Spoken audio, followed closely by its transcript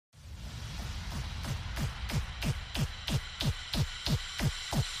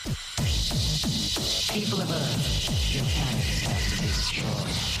People of Earth, your planet is about to be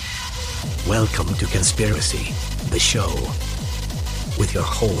destroyed. Welcome to Conspiracy, the show, with your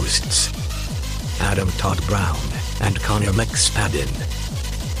hosts, Adam Todd Brown and Connor McSpadden.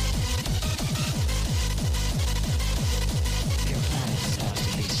 Your planet is about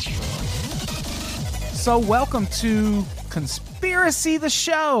to be destroyed. So welcome to Conspiracy the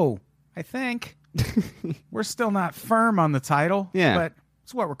Show, I think. We're still not firm on the title, Yeah. but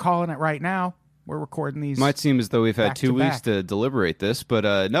it's what we're calling it right now. We're recording these. Might seem as though we've had back 2 to weeks back. to deliberate this,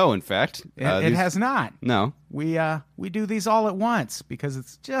 but no, in fact. It these- has not. No. We do these all at once because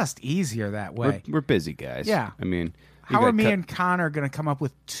it's just easier that way. We're busy guys. Yeah. I mean, How are me and Connor going to come up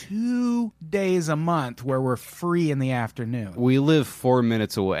with 2 days a month where we're free in the afternoon? We live 4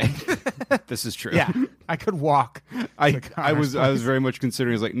 minutes away. This is true. Yeah, I could walk. I to Connor's was place. very much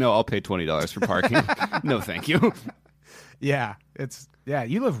considering. I was like, no, I'll pay $20 for parking. No, thank you. Yeah,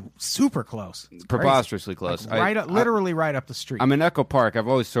 you live super close. It's crazy. Preposterously close. Like literally right up the street. I'm in Echo Park. I've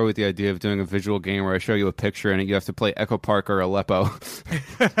always toyed with the idea of doing a visual game where I show you a picture and you have to play Echo Park or Aleppo.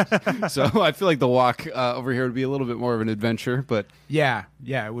 So I feel like the walk over here would be a little bit more of an adventure, but Yeah,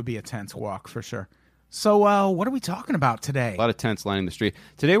 it would be a tense walk for sure. So, what are we talking about today? a lot of tents lining the street.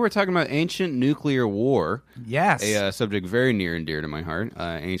 Today we're talking about ancient nuclear war. Yes. A subject very near and dear to my heart.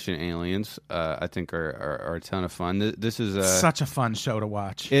 Ancient aliens, I think, are a ton of fun. This is Such a fun show to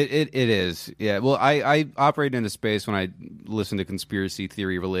watch. It is. Yeah. Well, I operate in a space when I listen to conspiracy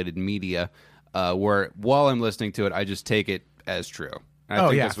theory related media, where while I'm listening to it, I just take it as true. I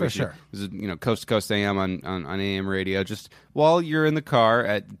think that's what for you should- sure. This is, coast to coast AM on AM radio. Just while you're in the car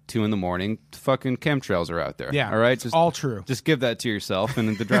at 2 a.m, fucking chemtrails are out there. Yeah, All right. it's Just all true. Just give that to yourself,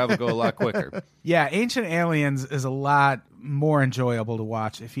 and the drive will go a lot quicker. Yeah, Ancient Aliens is a lot more enjoyable to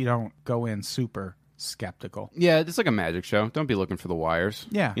watch if you don't go in super skeptical. Yeah, it's like a magic show. Don't be looking for the wires.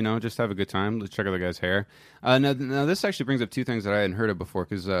 Yeah. Just have a good time. Let's check out the guy's hair. Now, this actually brings up 2 things that I hadn't heard of before,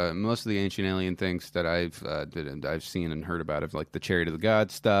 because most of the ancient alien things that I've seen and heard about, of like the Chariot of the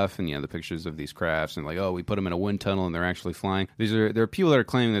Gods stuff, and the pictures of these crafts, and like, oh, we put them in a wind tunnel and they're actually flying. There are people that are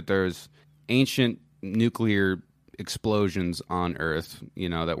claiming that there's ancient nuclear explosions on Earth,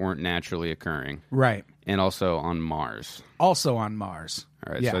 that weren't naturally occurring, Right. and also on Mars. Also on Mars.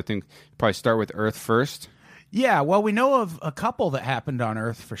 All right, Yeah. so I think probably start with Earth first. Yeah, well, we know of a couple that happened on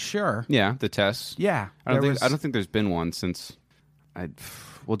Earth for sure. Yeah, the tests. Yeah. I don't there think there's been one since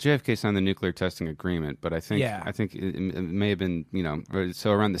JFK signed the nuclear testing agreement, but I think it may have been,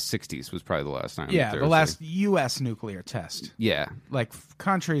 so around the 60s was probably the last time. Yeah, there the was last U.S. nuclear test. Yeah. Like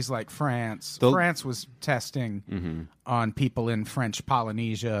countries like France. The- France was testing on people in French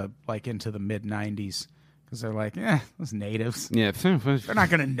Polynesia like into the mid-90s because they're like, those natives. Yeah. They're not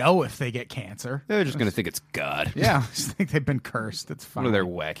going to know if they get cancer. They're just going to think it's God. Yeah, I just think they've been cursed. It's fine. One of their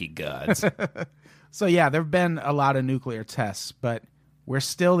wacky gods. So, yeah, there have been a lot of nuclear tests, but we're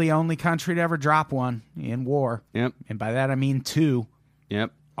still the only country to ever drop one in war. Yep. And by that, I mean 2.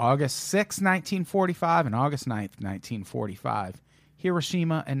 Yep. August 6, 1945, and August 9th, 1945.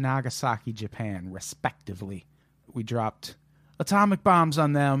 Hiroshima and Nagasaki, Japan, respectively. We dropped atomic bombs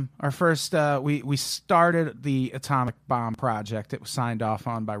on them. Our first, we started the atomic bomb project. It was signed off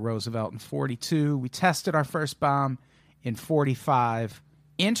on by Roosevelt in 42. We tested our first bomb in 45.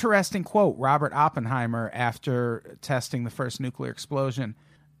 Interesting quote, Robert Oppenheimer, after testing the first nuclear explosion,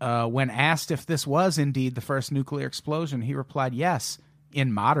 when asked if this was indeed the first nuclear explosion, he replied, yes,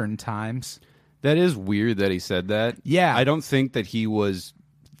 in modern times. That is weird that he said that. Yeah. I don't think that he was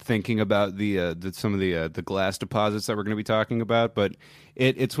thinking about some of the glass deposits that we're going to be talking about, but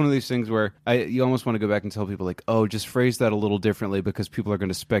it's one of these things where you almost want to go back and tell people like, oh, just phrase that a little differently because people are going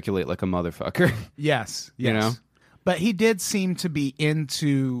to speculate like a motherfucker. Yes. You know? But he did seem to be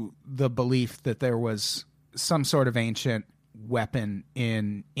into the belief that there was some sort of ancient weapon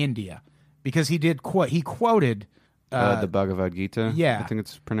in India because he quoted The Bhagavad Gita, yeah. I think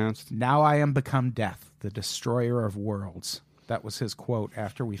it's pronounced. "Now I am become death, the destroyer of worlds." That was his quote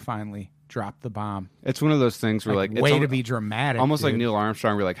after we finally dropped the bomb. It's one of those things where like way to be dramatic, almost like dude. Neil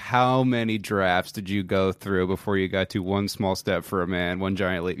Armstrong. We're like, how many drafts did you go through before you got to one small step for a man, one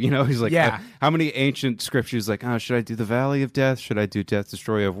giant leap? He's like, Yeah. How many ancient scriptures? Like, oh, should I do the Valley of Death? Should I do Death,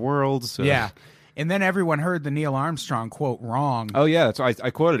 Destroyer of Worlds? Yeah. And then everyone heard the Neil Armstrong quote wrong. Oh yeah, that's I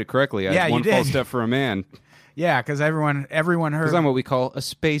quoted it correctly. Yeah, you one false did. step for a man. Yeah, because everyone heard. Because I'm what we call a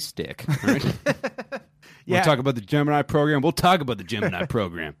space dick. Right? Yeah. We'll talk about the Gemini program. We'll talk about the Gemini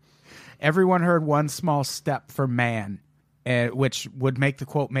program. Everyone heard one small step for man, which would make the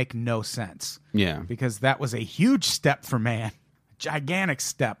quote make no sense. Yeah. Because that was a huge step for man, a gigantic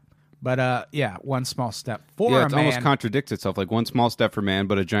step. But yeah, one small step for Yeah, a it man. almost contradicts itself. Like one small step for man,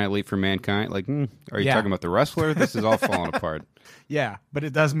 but a giant leap for mankind. Like, are you Yeah. talking about the wrestler? This is all falling apart. Yeah, but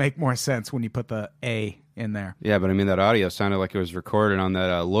it does make more sense when you put the A in there. Yeah, but I mean, that audio sounded like it was recorded on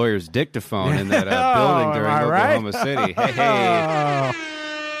that lawyer's dictaphone in that Oh, building am during I right? Oklahoma City. Hey,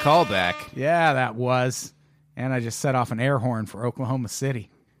 callback. Yeah, that was. And I just set off an air horn for Oklahoma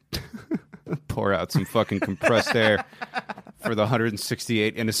City. Pour out some fucking compressed air for the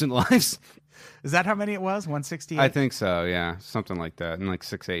 168 innocent lives. Is that how many it was? 168? I think so, yeah. Something like that. And like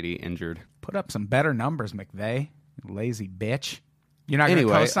 680 injured. Put up some better numbers, McVeigh. You lazy bitch. You're not going to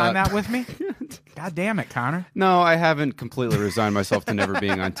Anyway, co-sign that with me? God damn it, Connor. No, I haven't completely resigned myself to never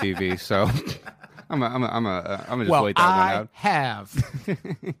being on TV, so I'm gonna just Well, wait that one I out. have.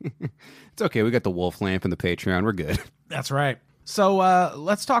 It's okay. We got the wolf lamp and the Patreon. We're good. That's right. So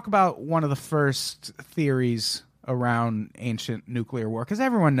let's talk about one of the first theories around ancient nuclear war, because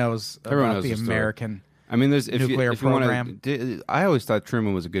everyone knows Everyone about knows the the story. American. I mean, there's if Nuclear you want program. to. I always thought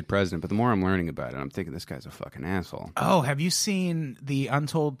Truman was a good president, but the more I'm learning about it, I'm thinking this guy's a fucking asshole. Oh, have you seen the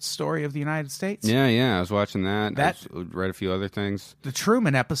untold story of the United States? Yeah. I was watching that. That- I read a few other things. The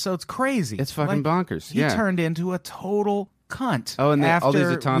Truman episode's crazy. It's fucking bonkers. He Yeah. turned into a total cunt. Oh, and after all these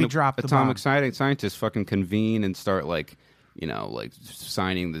we atomic dropped the bomb. scientists fucking convene and start like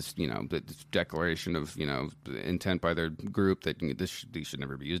signing this, this declaration of, intent by their group that these should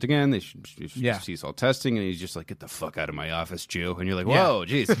never be used again. They should Yeah. cease all testing. And he's just like, get the fuck out of my office, Jew. And you're like, Yeah. whoa,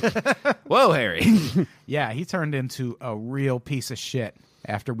 jeez. Whoa, Harry. Yeah, he turned into a real piece of shit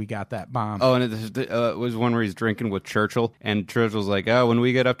after we got that bomb. Oh, and it was one where he's drinking with Churchill, and Churchill's like, "Oh, when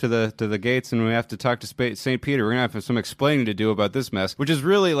we get up to the gates and we have to talk to St. Peter, we're gonna have some explaining to do about this mess." Which is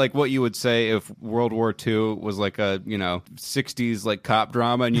really like what you would say if World War II was like a 60s like cop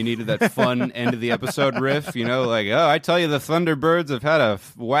drama, and you needed that fun end of the episode riff. Like, oh, I tell you, the Thunderbirds have had a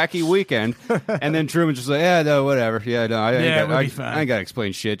wacky weekend, and then Truman's just like, yeah, no, whatever, yeah, no, I ain't got to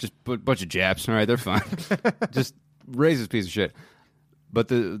explain shit. Just a bunch of Japs, all right, they're fine. Just raise this piece of shit. But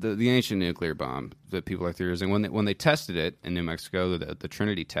the ancient nuclear bomb that people are theorizing, when they tested it in New Mexico, the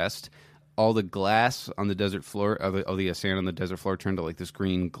Trinity test, all the glass on the desert floor, of the sand on the desert floor turned to like this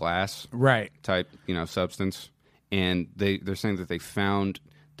green glass Right. type, substance. And they're saying that they found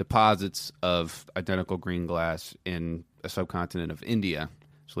deposits of identical green glass in a subcontinent of India.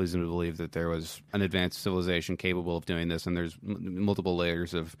 So leads them to believe that there was an advanced civilization capable of doing this, and there's multiple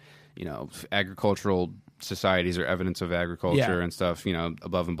layers of, agricultural societies or evidence of agriculture and stuff,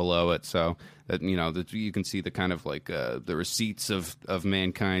 above and below it. So that that you can see the kind of like the receipts of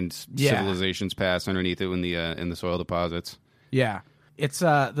mankind's civilization's past underneath it in the soil deposits. Yeah. It's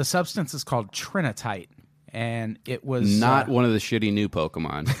the substance is called trinitite, and it was Not one of the shitty new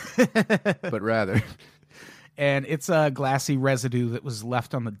Pokemon, but rather. And it's a glassy residue that was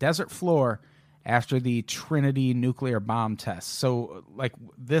left on the desert floor after the Trinity nuclear bomb test. So, like,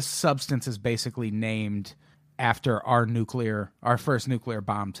 this substance is basically named after our first nuclear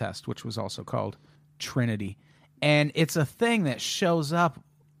bomb test, which was also called Trinity. And it's a thing that shows up,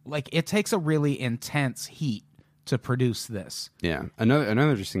 like, it takes a really intense heat to produce this. Yeah. Another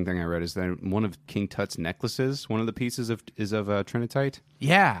interesting thing I read is that one of King Tut's necklaces, one of the pieces is of trinitite.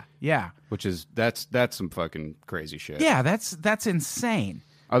 Yeah. Which is that's some fucking crazy shit. Yeah, that's insane.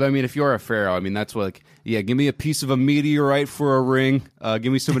 Although, I mean, if you're a pharaoh, I mean, that's like, yeah, give me a piece of a meteorite for a ring.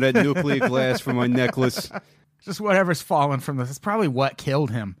 Give me some of that nuclear glass for my necklace. Just whatever's fallen from this. It's probably what killed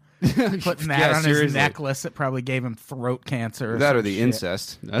him. Putting that Yeah, on seriously. his necklace, it probably gave him throat cancer. That or some the shit.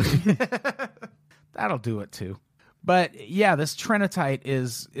 incest. That'll do it too. But yeah, this trinitite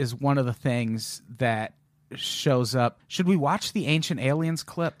is one of the things that shows up. Should we watch the Ancient Aliens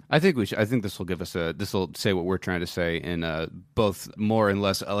clip? I think we should. I think this will give us this will say what we're trying to say in both more and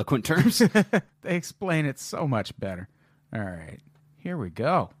less eloquent terms. They explain it so much better. All right, here we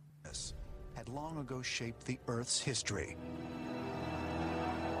go. Had long ago shaped the Earth's history.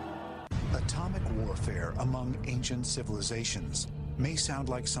 Atomic warfare among ancient civilizations may sound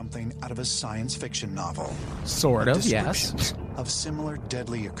like something out of a science fiction novel. Sort But of, yes. descriptions of similar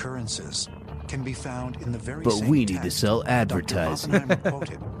deadly occurrences can be found in the very But same we need to text sell Dr. advertising. Oppenheimer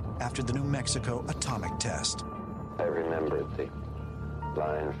quoted after the New Mexico atomic test. I remembered the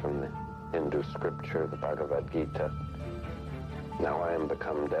line from the Hindu scripture, the Bhagavad Gita. Now I am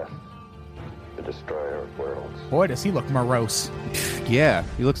become death, the destroyer of worlds. Boy, does he look morose. Yeah,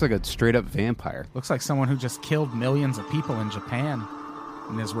 he looks like a straight up vampire. Looks like someone who just killed millions of people in Japan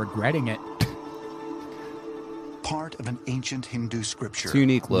and is regretting it. part of an ancient Hindu scripture. It's a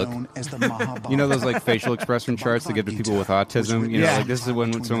unique look. Known as the Mahabharata. You know those like facial expression charts they give to people with autism? You know, Yeah. like this is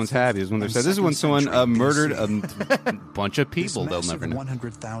when someone's happy. This is when they're sad. This is when someone murdered a bunch of people. They'll never know.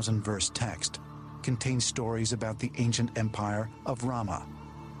 100,000 verse text contains stories about the ancient empire of Rama,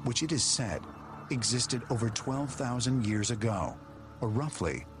 which it is said existed over 12,000 years ago, or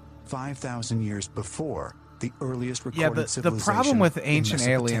roughly 5,000 years before the earliest Yeah, recorded the civilization problem with in ancient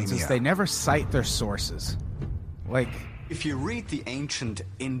aliens is Mesopotamia. they never cite their sources. Like, If you read the ancient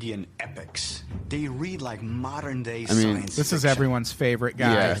Indian epics, they read like modern day I mean, science this is fiction. everyone's favorite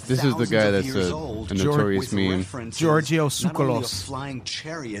guy. Yeah, this is the guy that's a notorious with meme. references Giorgio not only of Tsoukalos. flying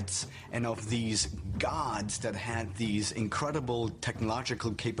chariots and of these gods that had these incredible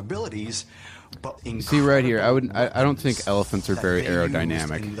technological capabilities, but See right here, I don't think weapons elephants are that very they used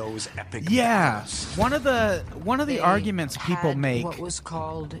aerodynamic. in those epic Yeah, battles. one of the arguments people had make what was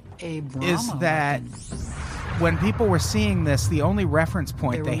called a Brahma is that weapon. when people were seeing this, the only reference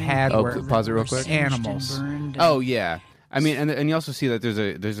point they had Oh, were pause it real quick. singed and animals. burned and- Oh yeah, I mean, and you also see that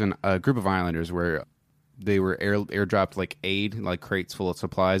there's a group of islanders where they were airdropped like aid, like crates full of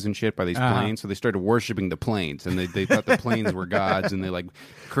supplies and shit by these planes. So they started worshiping the planes, and they thought the planes were gods, and they like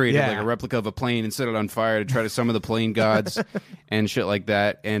created Yeah. like a replica of a plane and set it on fire to try to summon the plane gods and shit like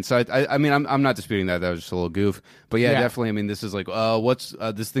that. And so I mean, I'm not disputing that. That was just a little goof, but yeah, Yeah. definitely. I mean, this is like, what's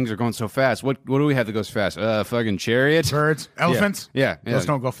these things are going so fast. What do we have that goes fast? Fucking chariot, Birds, elephants. Yeah. Those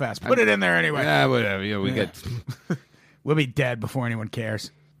don't go fast. Put it in there anyway. Yeah, whatever. Yeah, we get. We'll be dead before anyone cares.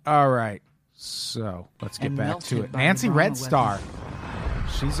 All right. So let's get And back melted to it. by the Nancy Brahma Red Star.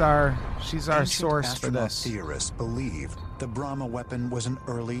 She's our Ancient source for astronaut this. Theorists believe the Brahma weapon was an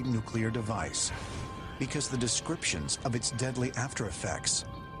early nuclear device because the descriptions of its deadly after effects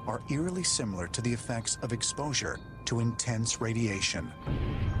are eerily similar to the effects of exposure to intense radiation.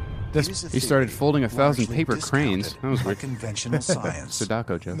 This- It is a He started theory folding 1,000 largely paper discounted cranes. That was by weird. conventional science.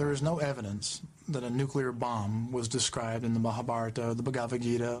 Sadako joke. There is no evidence that a nuclear bomb was described in the Mahabharata, the Bhagavad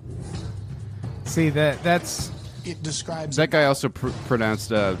Gita. See that's It describes That guy also pronounced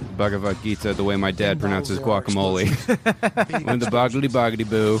Bhagavad Gita the way my dad pronounces guacamole. When the boggity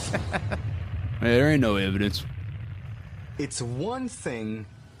boo. Hey, there ain't no evidence. It's one thing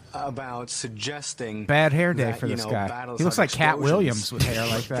about suggesting bad hair day that, for you this know, guy. battles He looks have like Cat explosions. Williams with hair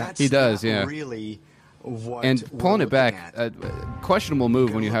like that. That's He does, not yeah. Really, what And we're pulling it back, looking at. questionable move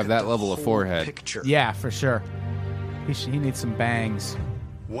Gotta when you look have at that the level of whole forehead. picture. Yeah, for sure. He needs some bangs.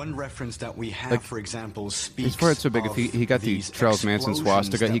 One reference that we have, Like, for example, speaks His forehead's so big. If of he got the these Charles Manson explosions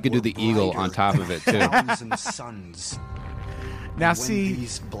swastika, he that could do were the eagle on brighter top of it too. than thousand suns. Now When see,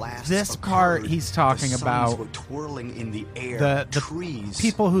 these blasts this part occurred, he's talking the suns about were twirling in the air. the trees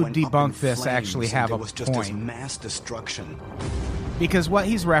people who went up in debunk this flames, actually and have there a was just this point. mass destruction. Because what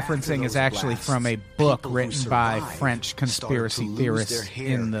he's After referencing is those actually blasts, from a book people who written by survived French started conspiracy to lose theorists their hair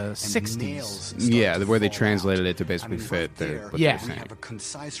in the and 60s. nails started Yeah, to where they fall translated out. it to basically I mean, fit right their- there, what Yeah. they're we saying. have a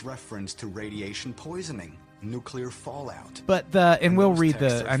concise reference to radiation poisoning, nuclear fallout. But and we'll those read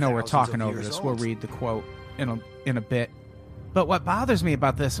texts the. are I know we're thousands talking of over years this. We'll old. read the quote in a bit. But what bothers me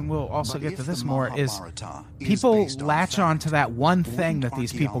about this, and we'll also But get if to the this more, is Mahabharata is people based on latch on to fact, that one thing wouldn't that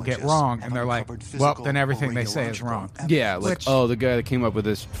these people get archaeologists wong, have and they're like, uncovered well, physical then or everything they say is radiological wrong. evidence? Yeah, like, Which- oh, the guy that came up with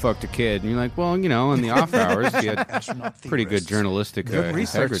this fucked a kid. And you're like, well, you know, in the off hours, he had Astronaut pretty good theorists. journalistic Good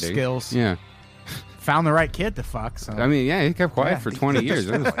research integrity. skills. Yeah. Found the right kid to fuck. So. I mean, yeah, he kept quiet Yeah. for 20 years.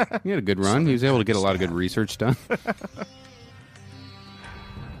 He had a good run. He was able to get a lot of good research done.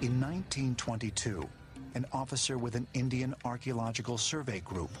 In 1922, an officer with an Indian archaeological survey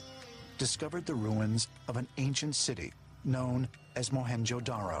group discovered the ruins of an ancient city known as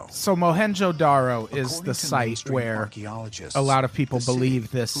Mohenjo-Daro. So Mohenjo-Daro is According the to site mainstream where archaeologists, a lot of people the city,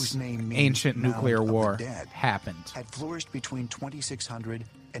 believe this whose name means ancient Mound nuclear of the war Dead, happened. had flourished between 2600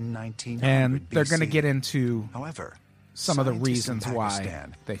 and 1900 And they're going to BC. get into However, some of the scientists in reasons why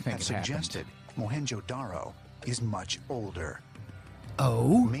Pakistan they think have it happened. suggested Mohenjo-Daro is much older.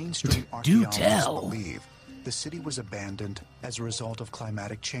 Oh, Mainstream do archaeologists tell. believe the city was abandoned as a result of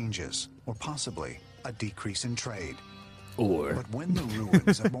climatic changes, or possibly a decrease in trade. Or But when the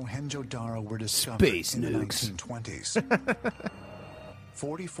ruins of Mohenjo-Daro were discovered Space in the nukes. 1920s,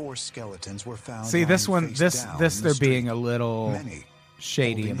 44 skeletons were found. See, this lying one, face this down this in the they're being street, a little many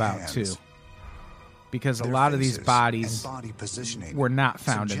shady holding about hands. too, because a Their lot of these faces bodies and body positioning were not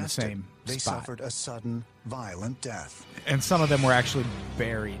found in the suggested same they spot, suffered a sudden, violent death. and some of them were actually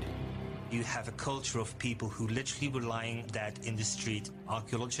buried. You have a culture of people who literally were lying dead in the street.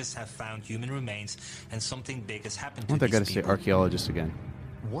 Archaeologists have found human remains, and something big has happened I want to that guy to these say people. archaeologist again.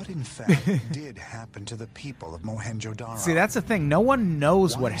 What in fact did happen to the people of Mohenjo-Daro? See, that's the thing. No one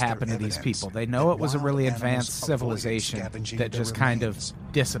knows Why what is there happened to these evidence people. They know that it was a wild really animals advanced avoided civilization scavenging that their just kind of remains?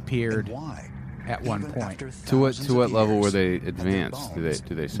 disappeared And why? at one Even point. after To what thousands of level were years, they had their advanced? Do bones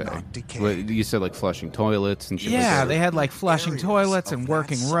they say? not decayed? What, you said like flushing toilets and shit. Yeah, like they that. had like flushing areas toilets of and that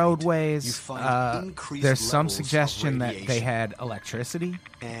working site, you roadways. find increased There's some levels of suggestion that they radiation. had electricity.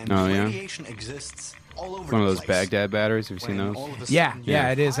 And Oh, yeah? radiation exists all over One of the those place. Baghdad batteries. Have you seen When those? all of a Yeah, sudden yeah,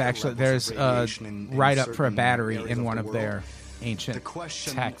 you it is have actually. higher There's levels of radiation in right up for a certain battery areas in of one the of world. their ancient The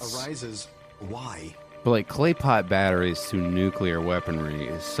question texts. arises, why? But like clay pot batteries to nuclear weaponry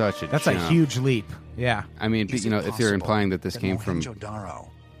is such a That's a jump. huge leap. Yeah. I mean, Is you know, it if you're possible implying that this that came from Mohenjo-Daro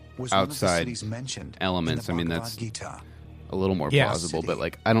was one of the outside cities mentioned in elements, the I mean, Bhagavad that's Gita a little more Yeah. plausible. But City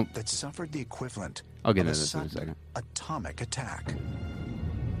like, I don't. that suffered the equivalent I'll get of into this in a sudden second. atomic attack.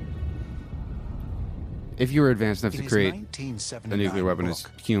 If you were advanced enough In to his create 1979 a nuclear weapon as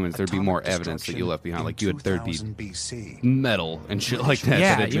book, humans, there'd be more Atomic evidence that you Destruction left behind. in Like there'd be 2000 BC. metal and shit like that.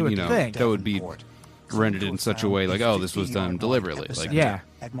 Yeah, that had, you would think. that would be Davenport rendered in such a way, like, oh, this was done deliberately. Like, Yeah.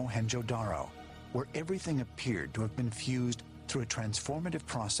 At Mohenjo-Daro, where everything appeared to have been fused through a transformative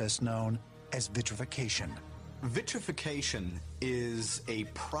process known as vitrification. Vitrification is a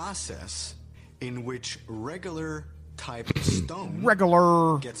process in which regular type stone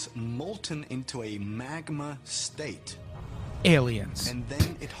Regular gets molten into a magma state, aliens. and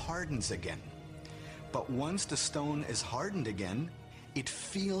then it hardens again. But once the stone is hardened again, it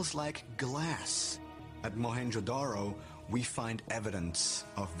feels like glass. At Mohenjo-Daro, we find evidence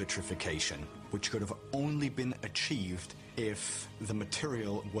of vitrification, which could have only been achieved if the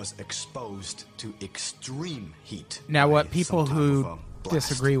material was exposed to extreme heat. Now, by what some people type who of a blast.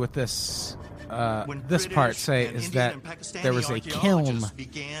 disagree with this When this part British say and is Indian that and Pakistani there was a kiln archaeologists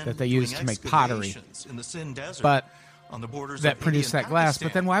began that they doing used to make pottery, excavations in the Sindh Desert but on the borders that of produced India that and glass. But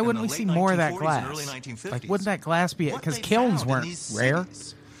Pakistan then why in wouldn't the we see late more of that 1940s and glass? early 1950s. Like, wouldn't that glass be? What Because they kilns found in weren't these rare.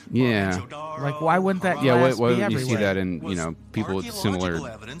 cities, Yeah. Mohenjo-Daro, Like, why wouldn't that Yeah, glass why be wouldn't you see everywhere? that in, was people with similar, archaeological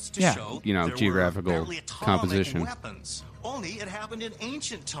evidence to Yeah. show you know, there were geographical barely atomic composition. weapons. Only it happened in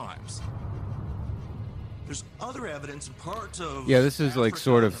ancient times. There's other evidence in parts of Yeah, this is like Africa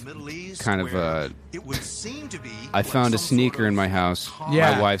sort and of the Middle East kind of, where it would seem to be I like found a some sneaker sort in my of house.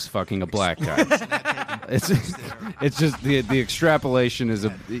 Yeah. My wife's fucking a black guy. explosion had taken It's place there. it's just the extrapolation is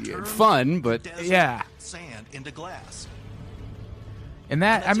fun, but Desert Yeah. sand into glass. And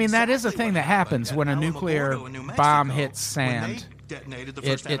that, That's I mean, that is a exactly thing what that happens happened when a at nuclear Alamogordo in New bomb Mexico. hits When they sand. detonated the it-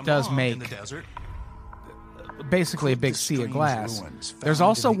 first it atom does bomb in make the desert. Basically a big The sea of strange glass. ruins There's found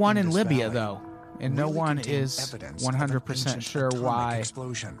also in the one in Indus Libya, Valley though, and no really one contain is evidence of an 100% ancient sure atomic why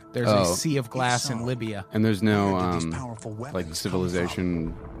explosion. there's Oh. a sea of glass If in so, Libya. and there's no Where did these powerful like weapons the come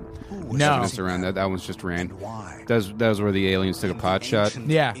civilization Who was No. evidence using around them? that. That one's just ran. And why? That was where the aliens took a In the pot shot. ancient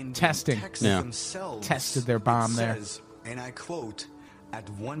Yeah, Indian testing. texts Yeah. themselves, Tested their bomb it there. says, and I quote, "At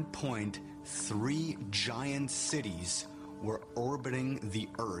one point, 3 giant cities were orbiting the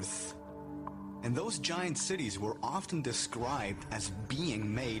Earth. And those giant cities were often described as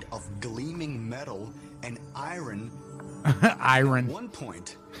being made of gleaming metal and iron. At Iron. one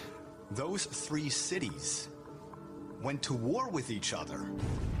point, those 3 cities went to war with each other.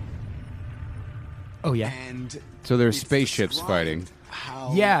 Oh, yeah. And So there's it's spaceships described fighting.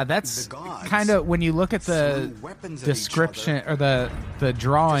 how Yeah, that's the gods kind of when you look at the threw weapons at each description other, or the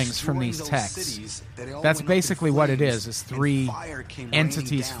drawings from destroying these those texts. cities that all That's went up in basically what it flames, is and 3 fire came raining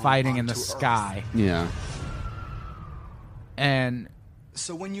entities down fighting in the onto Earth. sky. Yeah. And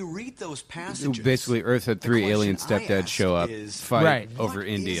So when you read those passages, Basically, Earth had the 3 question alien I stepdads ask show up, is, fight Right. over what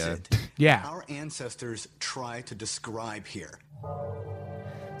India. is it Yeah. our ancestors try to describe here?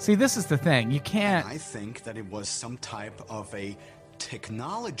 see, this is the thing. You I can't think that it was some type of a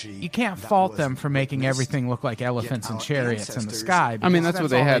technology. you can't that fault was them for making witnessed, everything look like yet elephants and our chariots in the ancestors- sky. I mean, because that's what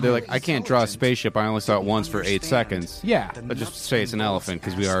they all had. They're knew. like, I can't draw a spaceship. I only saw it once for 8 seconds. Yeah. the But just nuts say it's an and bolts elephant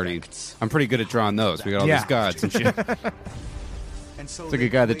because we already. aspects. I'm pretty good at drawing those. We got all Yeah. these gods and shit. And so It's like they a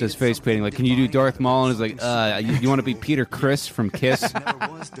guy that does created face painting. Like, can you do something Darth divine Maul? And out he's of like, something you want to be Peter Criss from Kiss? It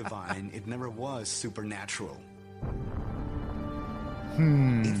never was divine. It never was supernatural.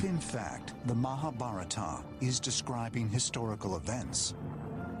 If in fact the Mahabharata is describing historical events,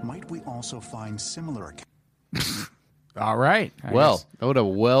 might we also find similar accounts? All right. I Well, guess. what a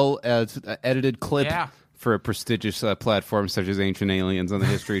well edited clip Yeah. for a prestigious platform such as Ancient Aliens on the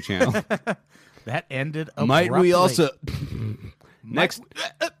History Channel. that ended Might we abruptly. also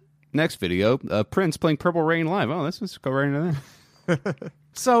next video? Prince playing Purple Rain live. Oh, let's just go right into that.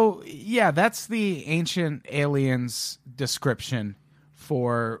 So, yeah, that's the Ancient Aliens description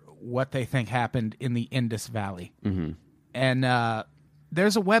for what they think happened in the Indus Valley. Mm-hmm. And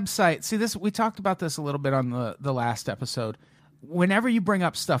There's a website. See, this we talked about this a little bit on the last episode. Whenever you bring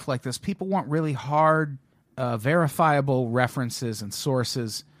up stuff like this, people want really hard, verifiable references and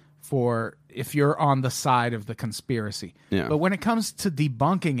sources for if you're on the side of the conspiracy. Yeah. But when it comes to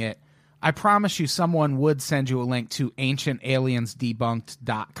debunking it, I promise you someone would send you a link to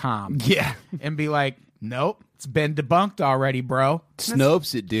ancientaliensdebunked.com. Yeah. And be like, nope, it's been debunked already, bro.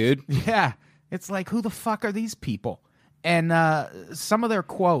 Snopes it, dude. Yeah. It's like, who the fuck are these people? And some of their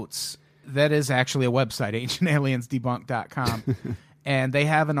quotes, that is actually a website, ancientaliensdebunked.com. And they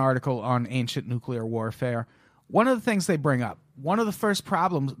have an article on ancient nuclear warfare. One of the things they bring up, one of the first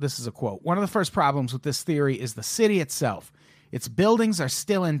problems, this is a quote, one of the first problems with this theory is the city itself. Its buildings are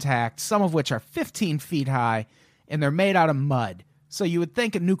still intact, some of which are 15 feet high, and they're made out of mud. So you would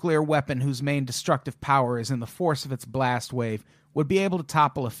think a nuclear weapon whose main destructive power is in the force of its blast wave would be able to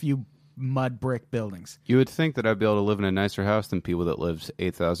topple a few mud brick buildings. You would think that I'd be able to live in a nicer house than people that lived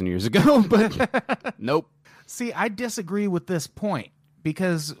 8,000 years ago, but nope. See, I disagree with this point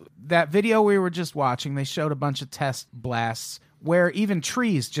because that video we were just watching, they showed a bunch of test blasts where even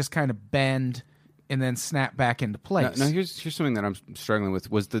trees just kind of bend and then snap back into place. Now here's something that I'm struggling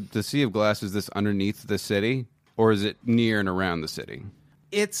with. Was the Sea of Glass, is this underneath the city, or is it near and around the city?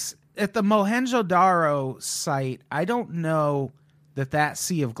 It's at the Mohenjo-Daro site. I don't know that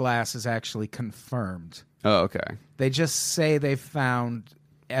Sea of Glass is actually confirmed. Oh, okay. They just say they've found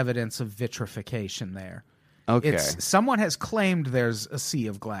evidence of vitrification there. Okay. Someone has claimed there's a Sea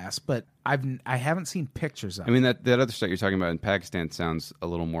of Glass, but I haven't seen pictures of it. I mean, that other stuff you're talking about in Pakistan sounds a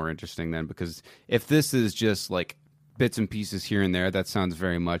little more interesting then, because if this is just like bits and pieces here and there, that sounds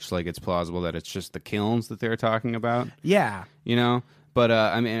very much like it's plausible that it's just the kilns that they're talking about. Yeah. You know? But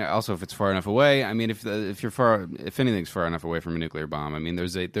I mean, also if it's far enough away, I mean, if anything's far enough away from a nuclear bomb, I mean,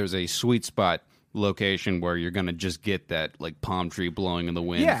 there's a sweet spot location where you're gonna just get that like palm tree blowing in the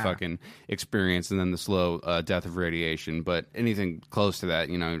wind fucking experience, and then the slow death of radiation. But anything close to that,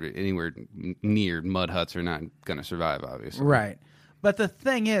 you know, anywhere near mud huts are not gonna survive, obviously. Right. But the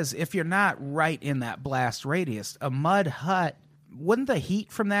thing is, if you're not right in that blast radius, a mud hut, wouldn't the heat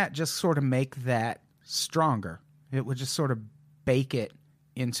from that just sort of make that stronger? It would just sort of bake it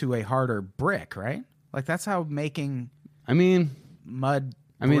into a harder brick, right? Like that's how making mud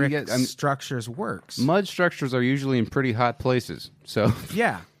brick structures works. Mud structures are usually in pretty hot places, so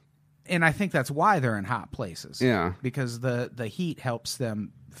yeah. And I think that's why they're in hot places. Yeah. Because the heat helps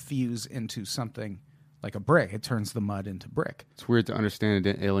them fuse into something like a brick. It turns the mud into brick. It's weird to understand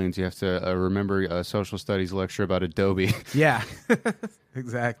aliens. You have to remember a social studies lecture about Adobe. Yeah,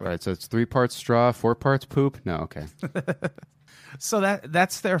 exactly. All right, so it's 3 parts straw, 4 parts poop? No, okay. So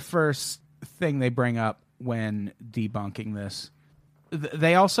that's their first thing they bring up when debunking this.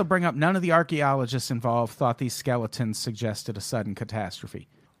 They also bring up none of the archaeologists involved thought these skeletons suggested a sudden catastrophe,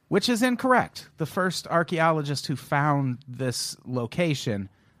 which is incorrect. The first archaeologist who found this location,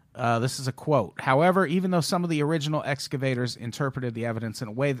 this is a quote, "However, even though some of the original excavators interpreted the evidence in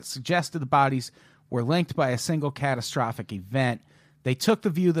a way that suggested the bodies were linked by a single catastrophic event, they took the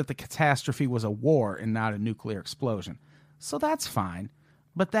view that the catastrophe was a war and not a nuclear explosion." So that's fine.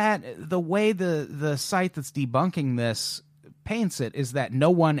 But the way the site that's debunking this paints it is that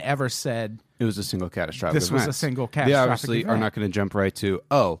no one ever said it was a single catastrophic this event. was a single catastrophic They obviously event. are not going to jump right to,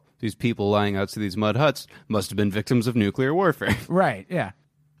 oh, these people lying out to these mud huts must have been victims of nuclear warfare. Right, yeah.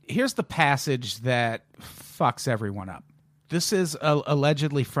 Here's the passage that fucks everyone up. This is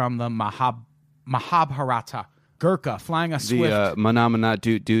allegedly from the Mahabharata. Gurkha flying a swift... The Manamanat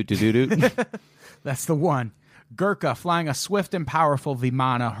doot. That's the one. Gurkha, flying a swift and powerful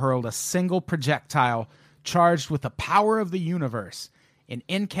Vimana, hurled a single projectile charged with the power of the universe, an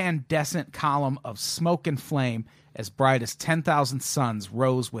incandescent column of smoke and flame as bright as 10,000 suns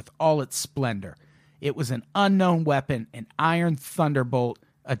rose with all its splendor. It was an unknown weapon, an iron thunderbolt,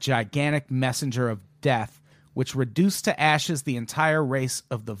 a gigantic messenger of death, which reduced to ashes the entire race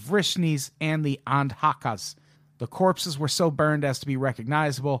of the Vrishnis and the Andhakas. The corpses were so burned as to be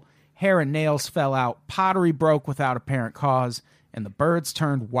recognizable. Hair and nails fell out, pottery broke without apparent cause, and the birds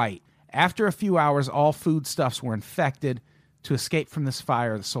turned white. After a few hours, all foodstuffs were infected. To escape from this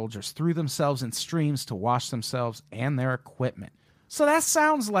fire, the soldiers threw themselves in streams to wash themselves and their equipment. So that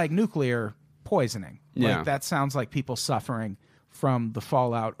sounds like nuclear poisoning. Yeah. Like that sounds like people suffering from the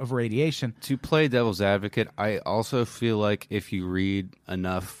fallout of radiation. To play devil's advocate, I also feel like if you read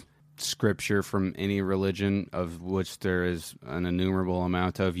enough scripture from any religion, of which there is an innumerable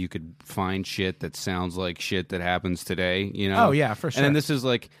amount of, you could find shit that sounds like shit that happens today, you know? Oh, yeah, for sure. And then this is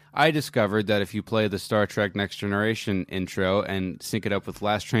like, I discovered that if you play the Star Trek Next Generation intro and sync it up with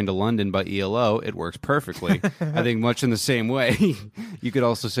Last Train to London by ELO, it works perfectly. I think much in the same way, you could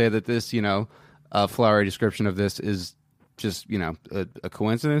also say that this, you know, flowery description of this is just, you know, a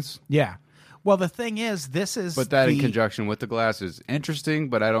coincidence. Yeah. Well, the thing is, this is. But that in conjunction with the glass is interesting.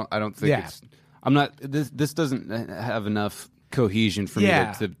 But I don't think it's. I'm not. This doesn't have enough cohesion for me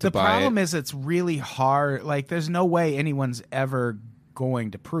to the buy problem it. is it's really hard. Like, there's no way anyone's ever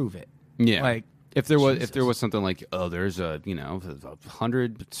going to prove it. Yeah. Like, if there was something like, oh, there's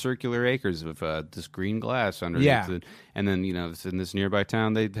 100 circular acres of this green glass underneath it, and then, you know, in this nearby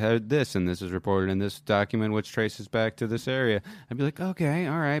town they had this, and this is reported in this document which traces back to this area, I'd be like, okay,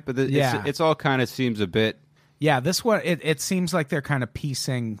 all right, but it's all kind of seems a bit. Yeah, this one it seems like they're kind of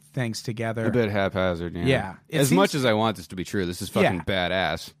piecing things together A bit haphazard. Yeah. Yeah. Much as I want this to be true, this is fucking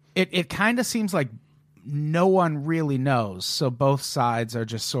badass. It kind of seems like no one really knows, so both sides are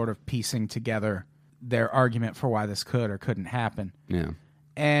just sort of piecing together their argument for why this could or couldn't happen. Yeah.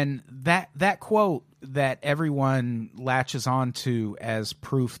 And that quote that everyone latches onto as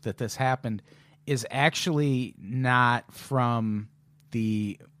proof that this happened is actually not from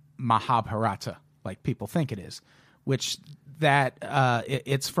the Mahabharata, like people think it is, which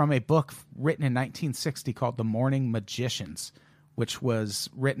it's from a book written in 1960 called The Morning Magicians, which was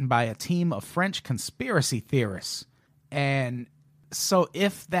written by a team of French conspiracy theorists. And so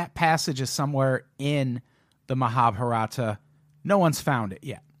if that passage is somewhere in the Mahabharata, no one's found it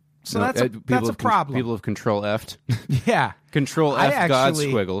yet. So that's a problem. People have Control F'd. Yeah. Control F God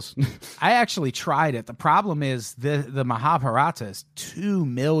squiggles. I actually tried it. The problem is the Mahabharata is 2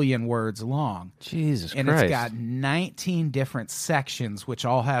 million words long. Jesus and Christ. It's got 19 different sections, which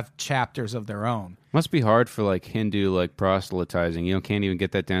all have chapters of their own. Must be hard for like Hindu like proselytizing. You know, can't even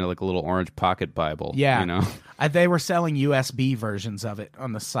get that down to like a little orange pocket Bible. Yeah, you know, they were selling USB versions of it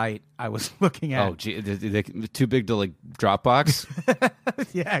on the site I was looking at. Oh, gee, they too big to like Dropbox.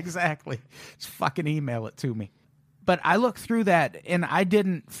 Yeah, exactly. Just fucking email it to me. But I looked through that and I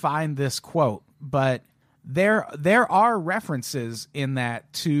didn't find this quote, but there are references in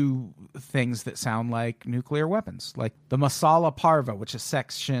that to things that sound like nuclear weapons, like the Masala Parva, which is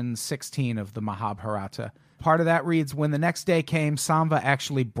section 16 of the Mahabharata. Part of that reads, when the next day came, Samva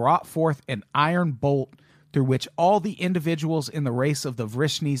actually brought forth an iron bolt through which all the individuals in the race of the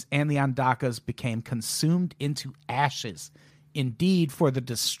Vrishnis and the Andakas became consumed into ashes. Indeed, for the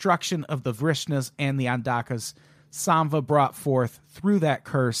destruction of the Vrishnas and the Andakas, Samva brought forth through that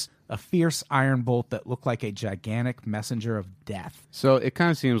curse a fierce iron bolt that looked like a gigantic messenger of death. So it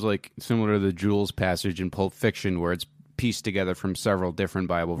kind of seems like similar to the Jules passage in Pulp Fiction, where it's pieced together from several different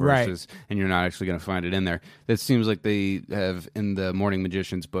Bible verses, and you're not actually going to find it in there. That seems like they have, in the Morning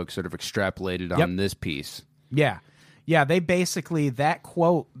Magicians book, sort of extrapolated on this piece. Yeah. Yeah, they basically, that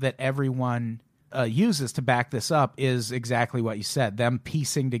quote that everyone uses to back this up is exactly what you said, them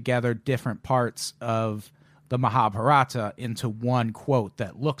piecing together different parts of the Mahabharata into one quote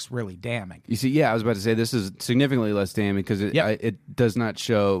that looks really damning. You see, yeah, I was about to say this is significantly less damning because it does not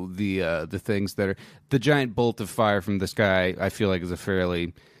show the things that are the giant bolt of fire from the sky. I feel like is a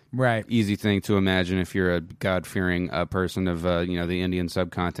fairly easy thing to imagine if you're a God-fearing person of the Indian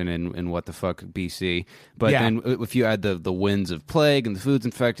subcontinent in what the fuck BC. But then if you add the winds of plague and the food's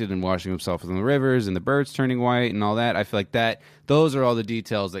infected and washing themselves in the rivers and the birds turning white and all that, I feel like those are all the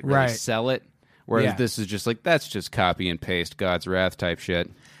details that really sell it. Whereas this is just like, that's just copy and paste God's wrath type shit.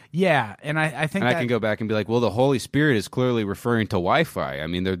 Yeah, and I think I can go back and be like, well, the Holy Spirit is clearly referring to Wi-Fi. I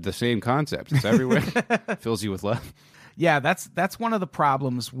mean, they're the same concept. It's everywhere. Fills you with love. Yeah, that's one of the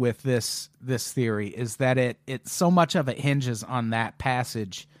problems with this theory is that it so much of it hinges on that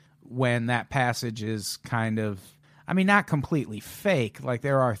passage when that passage is kind of, I mean, not completely fake. Like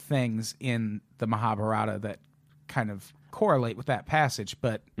there are things in the Mahabharata that kind of correlate with that passage,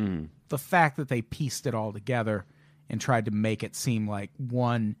 but the fact that they pieced it all together and tried to make it seem like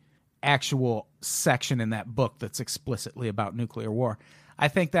one actual section in that book that's explicitly about nuclear war, I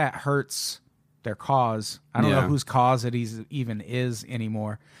think that hurts their cause. I don't know whose cause it even is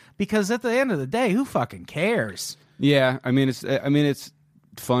anymore, because at the end of the day, who fucking cares? Yeah, I mean it's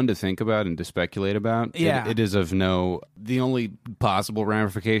fun to think about and to speculate about. Yeah. It is of no... The only possible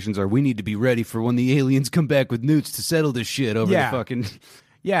ramifications are we need to be ready for when the aliens come back with nukes to settle this shit over the fucking...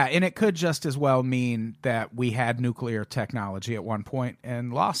 Yeah, and it could just as well mean that we had nuclear technology at one point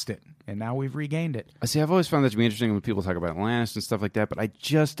and lost it, and now we've regained it. See, I've always found that to be interesting when people talk about Atlantis and stuff like that, but I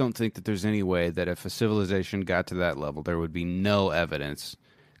just don't think that there's any way that if a civilization got to that level, there would be no evidence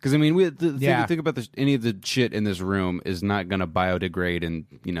Because I mean, Yeah. think about this. Any of the shit in this room is not going to biodegrade in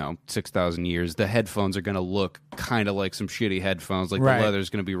 6,000 years. The headphones are going to look kind of like some shitty headphones. Like Right. the leather's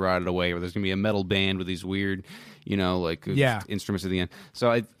going to be rotted away, or there's going to be a metal band with these weird, instruments at the end.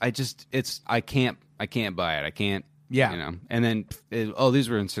 So I can't buy it. I can't. Yeah. And then these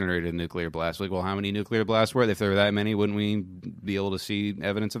were incinerated nuclear blasts. Like, well, how many nuclear blasts were there? If there were that many, wouldn't we be able to see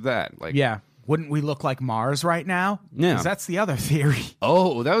evidence of that? Like, Yeah. Wouldn't we look like Mars right now? Yeah. 'Cause that's the other theory.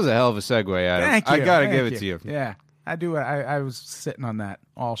 Oh, that was a hell of a segue, Adam. Thank you. I gotta Thank give it to you. Yeah, I do. I was sitting on that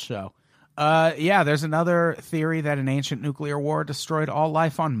all show. There's another theory that an ancient nuclear war destroyed all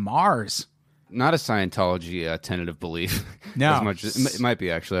life on Mars. Not a Scientology tentative belief. No. As much as, it might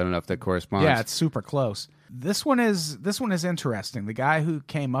be actually. I don't know if that corresponds. Yeah, it's super close. This one is interesting. The guy who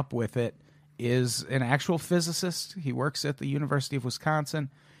came up with it is an actual physicist. He works at the University of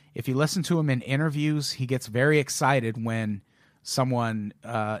Wisconsin. If you listen to him in interviews, he gets very excited when someone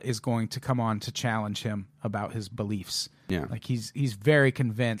is going to come on to challenge him about his beliefs. Yeah. Like he's very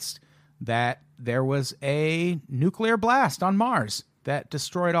convinced that there was a nuclear blast on Mars that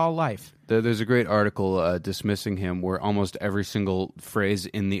destroyed all life. There's a great article dismissing him where almost every single phrase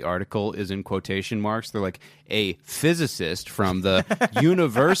in the article is in quotation marks. They're like, a physicist from the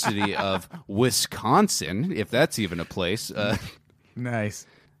University of Wisconsin, if that's even a place. Nice.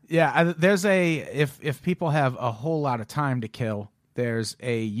 Yeah, there's if people have a whole lot of time to kill, there's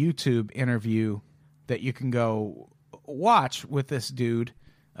a YouTube interview that you can go watch with this dude.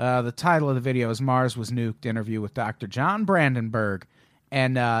 The title of the video is Mars Was Nuked, interview with Dr. John Brandenburg.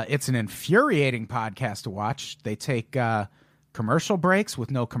 And it's an infuriating podcast to watch. They take commercial breaks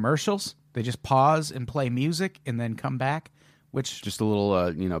with no commercials. They just pause and play music and then come back. Which just a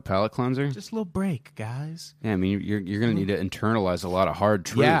little, palate cleanser. Just a little break, guys. Yeah, I mean, you're going to need to internalize a lot of hard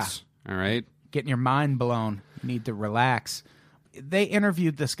truths. Yeah. All right, getting your mind blown. You need to relax. They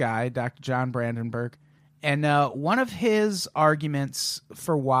interviewed this guy, Dr. John Brandenburg, and one of his arguments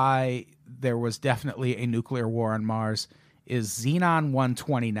for why there was definitely a nuclear war on Mars is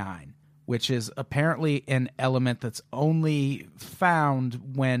xenon-129, which is apparently an element that's only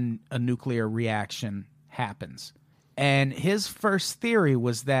found when a nuclear reaction happens. And his first theory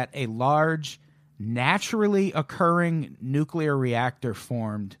was that a large, naturally occurring nuclear reactor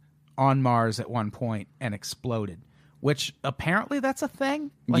formed on Mars at one point and exploded. Which apparently that's a thing.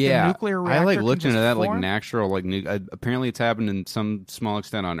 Like a nuclear reactor. I looked into that form? natural apparently it's happened in some small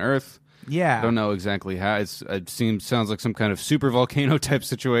extent on Earth. Yeah, I don't know exactly how. Sounds like some kind of super volcano type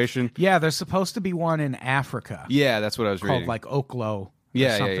situation. Yeah, there's supposed to be one in Africa. Yeah, that's what I was reading. Called like Oklo.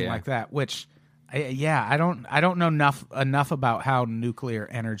 Yeah, something like that. Which, I don't know enough about how nuclear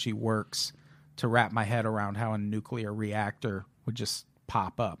energy works to wrap my head around how a nuclear reactor would just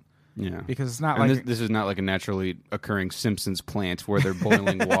pop up. Yeah, because it's not this is not like a naturally occurring Simpsons plant where they're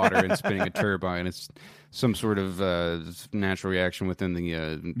boiling water and spinning a turbine. It's some sort of natural reaction within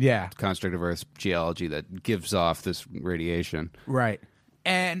the construct of Earth's geology that gives off this radiation. Right.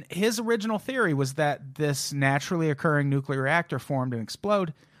 And his original theory was that this naturally occurring nuclear reactor formed and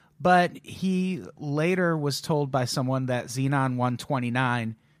exploded, but he later was told by someone that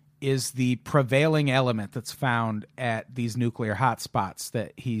xenon-129 is the prevailing element that's found at these nuclear hotspots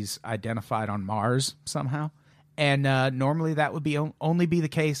that he's identified on Mars somehow. And normally that would only be the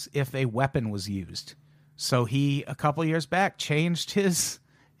case if a weapon was used. So he, a couple years back, changed his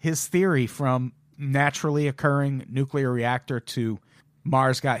theory from naturally occurring nuclear reactor to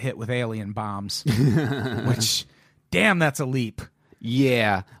Mars got hit with alien bombs, which, damn, that's a leap.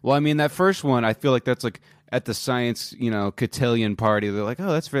 Yeah. Well, I mean, that first one, I feel like that's like at the science, cotillion party. They're like,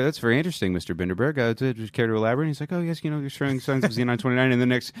 oh, that's very interesting, Mr. Binderberg. Just care to elaborate? And he's like, oh, yes, you're showing signs of xenon-29. And the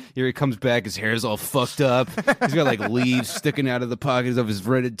next year he comes back, his hair's all fucked up. He's got like leaves sticking out of the pockets of his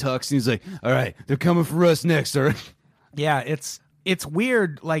threaded tux. And he's like, all right, they're coming for us next, all right? Yeah, it's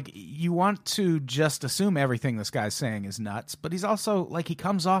weird. Like, you want to just assume everything this guy's saying is nuts, but he's also, like, he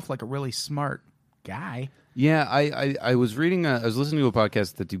comes off like a really smart guy. Yeah, I was reading, I was listening to a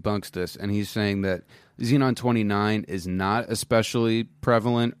podcast that debunks this, and he's saying that xenon-29 is not especially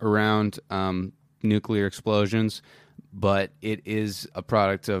prevalent around nuclear explosions, but it is a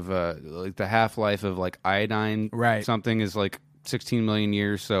product of like the half-life of like iodine. Right. Something is like 16 million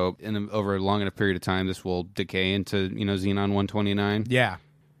years, so over a long enough period of time, this will decay into xenon-129. Yeah.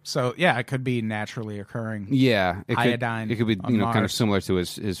 So yeah, it could be naturally occurring. Yeah, iodine. It could be kind of similar to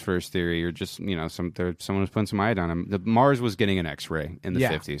his first theory, or just someone was putting some iodine on. The Mars was getting an X-ray in the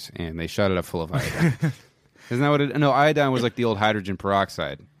 50s, and they shot it up full of iodine. Isn't that what it? No, iodine was like the old hydrogen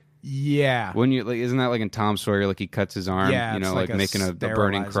peroxide. Yeah. When you isn't that like in Tom Sawyer? Like he cuts his arm, yeah, like making a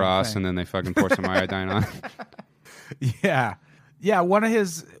burning cross, thing. and then they fucking pour some iodine on. Yeah. Yeah, one of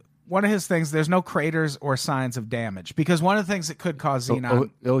his things, there's no craters or signs of damage, because one of the things that could cause xenon.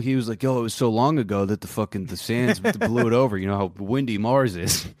 He was like, it was so long ago that the sands blew it over. You know how windy Mars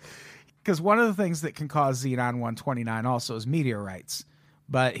is. Because one of the things that can cause xenon 129 also is meteorites,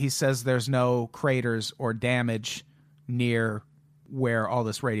 but he says there's no craters or damage near where all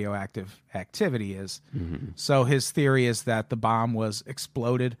this radioactive activity is. Mm-hmm. So his theory is that the bomb was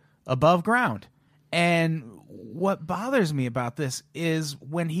exploded above ground. And what bothers me about this is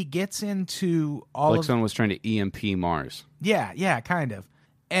when he gets into all like someone was trying to EMP Mars. Yeah, kind of.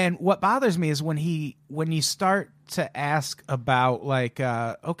 And what bothers me is when you start to ask about, like,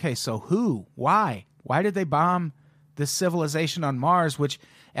 okay, so who? Why did they bomb this civilization on Mars, which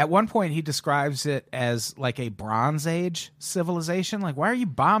at one point he describes it as like a Bronze Age civilization. Like, why are you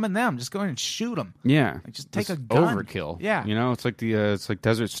bombing them? Just go in and shoot them. Yeah. Like, just take a gun. Overkill. Yeah. You know, it's like it's like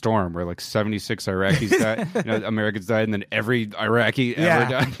Desert Storm where like 76 Iraqis died, Americans died, and then every Iraqi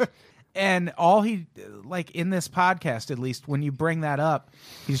ever died. And all he, like, in this podcast, at least, when you bring that up,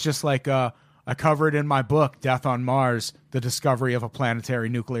 he's just like, I covered in my book, Death on Mars, the discovery of a planetary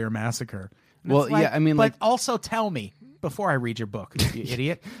nuclear massacre. And well, like, yeah, I mean, but like, also tell me before I read your book, you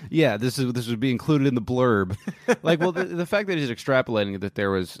idiot. Yeah, this would be included in the blurb. Like, well, the fact that he's extrapolating that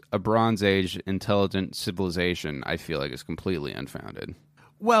there was a Bronze Age intelligent civilization, I feel like is completely unfounded.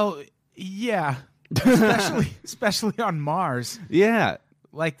 Well, yeah, especially on Mars. Yeah.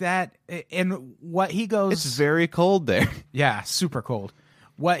 Like that, and what he goes... It's very cold there. Yeah, super cold.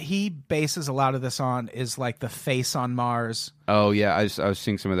 What he bases a lot of this on is, like, the face on Mars. Oh, yeah, I was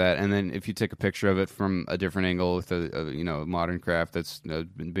seeing some of that. And then if you take a picture of it from a different angle with a modern craft that's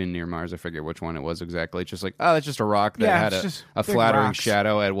been near Mars, I forget which one it was exactly. It's just like, oh, that's just a rock that had a flattering rocks.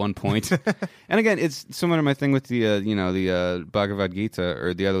 shadow at one point. And again, it's similar to my thing with the Bhagavad Gita,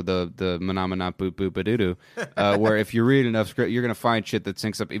 or the Manamanat Boop Boop Badoodoo, where if you read enough script, you're going to find shit that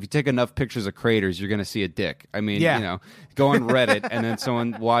syncs up. If you take enough pictures of craters, you're going to see a dick. I mean, go on Reddit, and then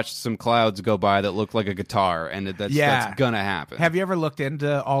someone watched some clouds go by that looked like a guitar, and that's going to happen. Have you ever looked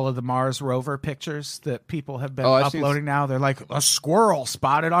into all of the Mars rover pictures that people have been uploading now? They're like, a squirrel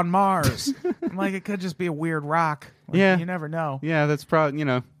spotted on Mars. I'm like, it could just be a weird rock. Like, you never know. Yeah, that's probably,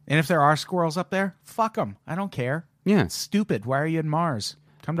 And if there are squirrels up there, fuck them. I don't care. Yeah. It's stupid. Why are you in Mars?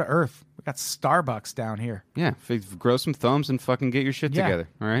 Come to Earth. We got Starbucks down here. Yeah, grow some thumbs and fucking get your shit together.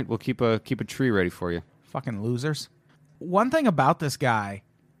 All right, we'll keep a tree ready for you. Fucking losers. One thing about this guy,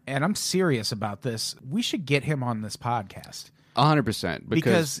 and I'm serious about this, we should get him on this podcast. 100%.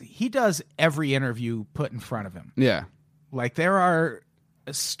 Because he does every interview put in front of him. Yeah. Like, there are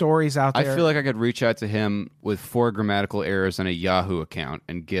stories out there. I feel like I could reach out to him with 4 grammatical errors on a Yahoo account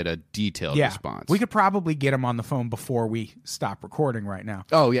and get a detailed response. We could probably get him on the phone before we stop recording right now.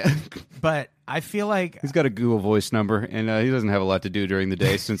 Oh, yeah. But I feel like... He's got a Google Voice number, and he doesn't have a lot to do during the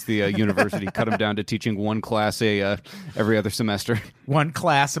day since the university cut him down to teaching one class every other semester. One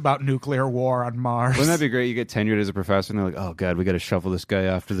class about nuclear war on Mars. Wouldn't that be great? You get tenured as a professor, and they're like, oh, God, we got to shuffle this guy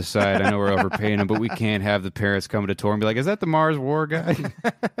off to the side. I know we're overpaying him, but we can't have the parents come to tour and be like, is that the Mars war guy?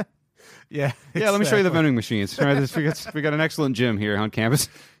 Yeah. Yeah, let me show you the vending machines. All right, we got an excellent gym here on campus.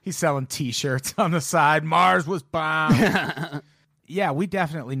 He's selling T-shirts on the side. Mars was bombed. Yeah, we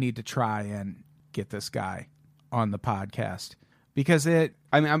definitely need to try and get this guy on the podcast because it'd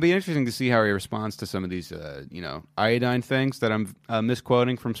be interesting to see how he responds to some of these, iodine things that I'm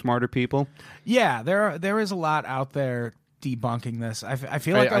misquoting from smarter people. Yeah, there is a lot out there debunking this. I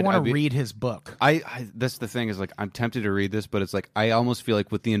feel like I want to read his book. That's the thing is, like, I'm tempted to read this, but it's like I almost feel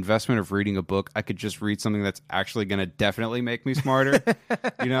like with the investment of reading a book, I could just read something that's actually going to definitely make me smarter.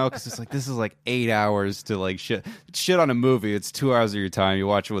 Because it's like this is like 8 hours to like shit on a movie. It's 2 hours of your time. You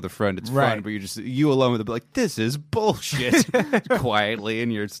watch it with a friend. It's fun, but you alone with it. Like, this is bullshit. Quietly in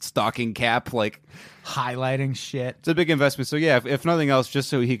your stocking cap, like highlighting shit. It's a big investment. So yeah, if nothing else, just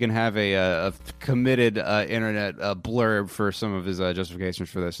so he can have a committed internet blurb for some of his justifications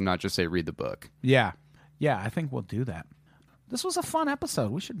for this, and not just say read the book. Yeah, I think we'll do that. This was a fun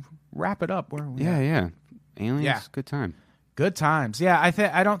episode. We should wrap it up. Yeah. Aliens, good time. Good times. Yeah,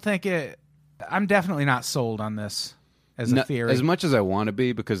 I don't think it. I'm definitely not sold on this as a theory as much as I want to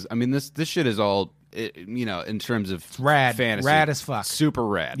be, because I mean this shit is all. In terms of rad, fantasy, rad as fuck, super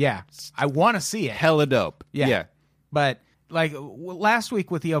rad. Yeah, I want to see it. Hella dope. Yeah. But like last week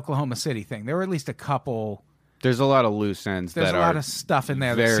with the Oklahoma City thing, there were at least a couple. There's a lot of loose ends. There's a lot of stuff in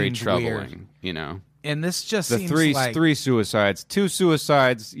there very that seems troubling. Weird. And this just the seems like 3 suicides, 2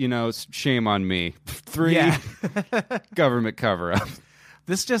 suicides. Shame on me. 3 government cover up.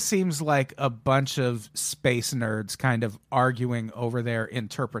 This just seems like a bunch of space nerds kind of arguing over their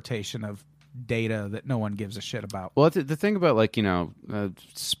interpretation of data that no one gives a shit about. Well, the thing about, like,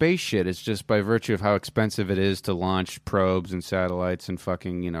 space shit is just by virtue of how expensive it is to launch probes and satellites and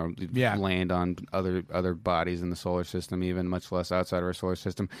fucking, land on other bodies in the solar system, even much less outside of our solar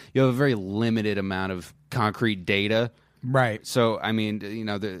system. You have a very limited amount of concrete data. Right. So, I mean,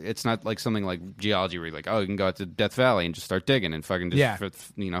 it's not like something like geology where you're like, oh, you can go out to Death Valley and just start digging and fucking just,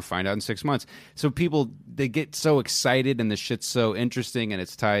 find out in 6 months. So people, they get so excited and the shit's so interesting and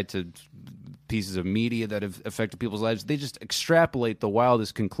it's tied to pieces of media that have affected people's lives. They just extrapolate the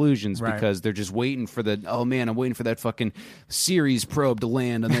wildest conclusions because they're just waiting for I'm waiting for that fucking Ceres probe to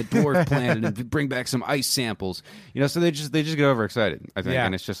land on that dwarf planet and bring back some ice samples. So they just get overexcited, I think.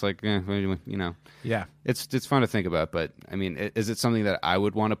 And it's just like, Yeah. It's fun to think about, but I mean, is it something that I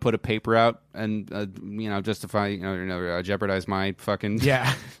would want to put a paper out and justify, jeopardize my fucking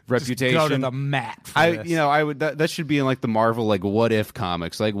reputation? Just go to the mat. I would. That should be in like the Marvel what if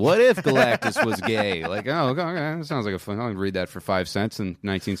comics. Like, what if Galactus was gay? Like, okay, that sounds like a fun. I'll read that for 5 cents in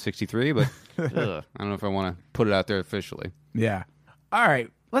 1963, but I don't know if I want to put it out there officially. Yeah. All right,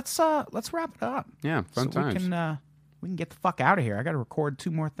 let's wrap it up. Yeah, fun times. We can get the fuck out of here. I got to record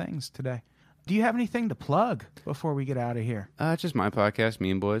 2 more things today. Do you have anything to plug before we get out of here? Just my podcast,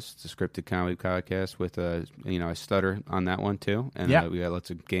 Mean Boys. It's a scripted comedy podcast with, I stutter on that one too. And we got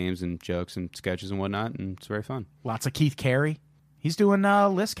lots of games and jokes and sketches and whatnot, and it's very fun. Lots of Keith Carey. He's doing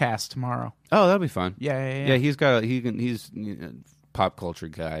Listcast tomorrow. Oh, that'll be fun. Yeah. Yeah, he's a pop culture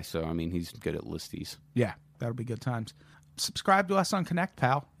guy, so, I mean, he's good at listies. Yeah, that'll be good times. Subscribe to us on Connect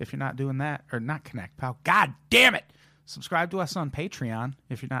Pal if you're not doing that. Or not Connect Pal. God damn it! Subscribe to us on Patreon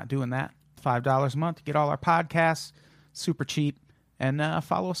if you're not doing that. $5 a month to get all our podcasts, super cheap, and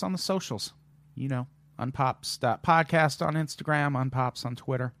follow us on the socials. Unpops.podcast on Instagram, Unpops on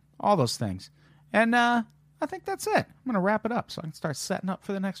Twitter, all those things. And I think that's it. I'm going to wrap it up so I can start setting up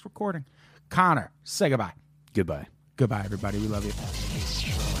for the next recording. Connor, say goodbye. Goodbye. Goodbye, everybody. We love you.